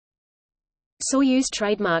Soyuz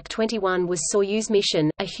trademark 21 was Soyuz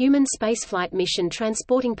mission, a human spaceflight mission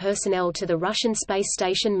transporting personnel to the Russian space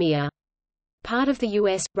station Mir. Part of the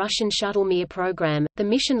U.S.-Russian shuttle Mir program, the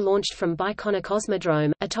mission launched from Baikonur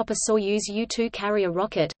Cosmodrome, atop a Soyuz U-2 carrier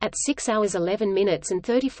rocket, at 6 hours 11 minutes and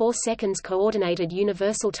 34 seconds Coordinated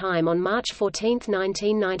Universal Time on March 14,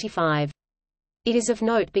 1995. It is of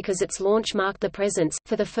note because its launch marked the presence,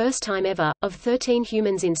 for the first time ever, of 13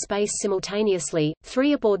 humans in space simultaneously,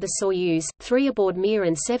 3 aboard the Soyuz, 3 aboard Mir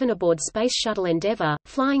and 7 aboard Space Shuttle Endeavour,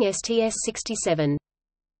 flying STS-67.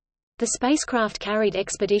 The spacecraft carried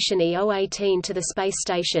Expedition EO-18 to the space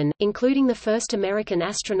station, including the first American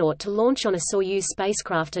astronaut to launch on a Soyuz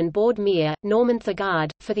spacecraft and board Mir, Norman Thagard,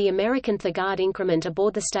 for the American Thagard increment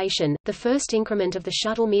aboard the station, the first increment of the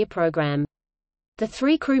Shuttle Mir program. The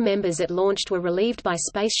 3 crew members it launched were relieved by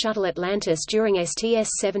Space Shuttle Atlantis during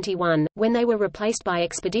STS-71, when they were replaced by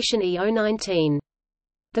Expedition EO-19.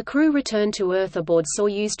 The crew returned to Earth aboard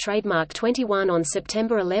Soyuz trademark 21 on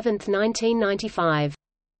September 11, 1995.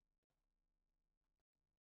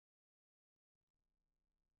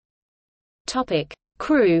 Topic: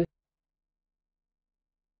 Crew.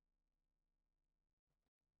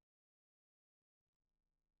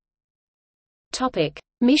 Topic: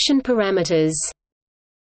 Mission parameters.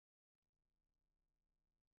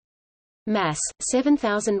 Mass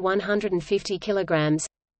 7,150 kilograms.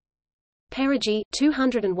 Perigee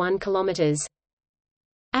 201 kilometers.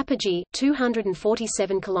 Apogee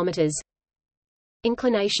 247 kilometers.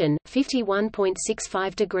 Inclination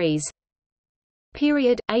 51.65 degrees.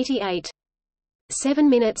 Period 88. 7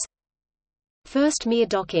 minutes. First Mir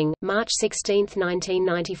docking, March 16,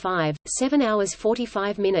 1995, 7 hours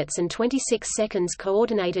 45 minutes and 26 seconds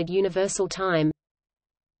Coordinated Universal Time.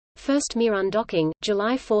 First Mir undocking,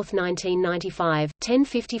 July 4, 1995,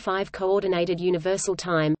 10:55 Coordinated Universal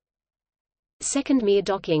Time. Second Mir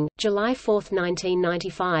docking, July 4,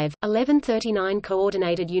 1995, 11:39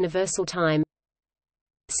 Coordinated Universal Time.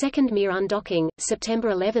 Second Mir undocking, September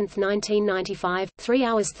 11, 1995, 3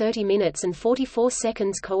 hours 30 minutes and 44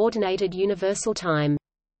 seconds Coordinated Universal Time.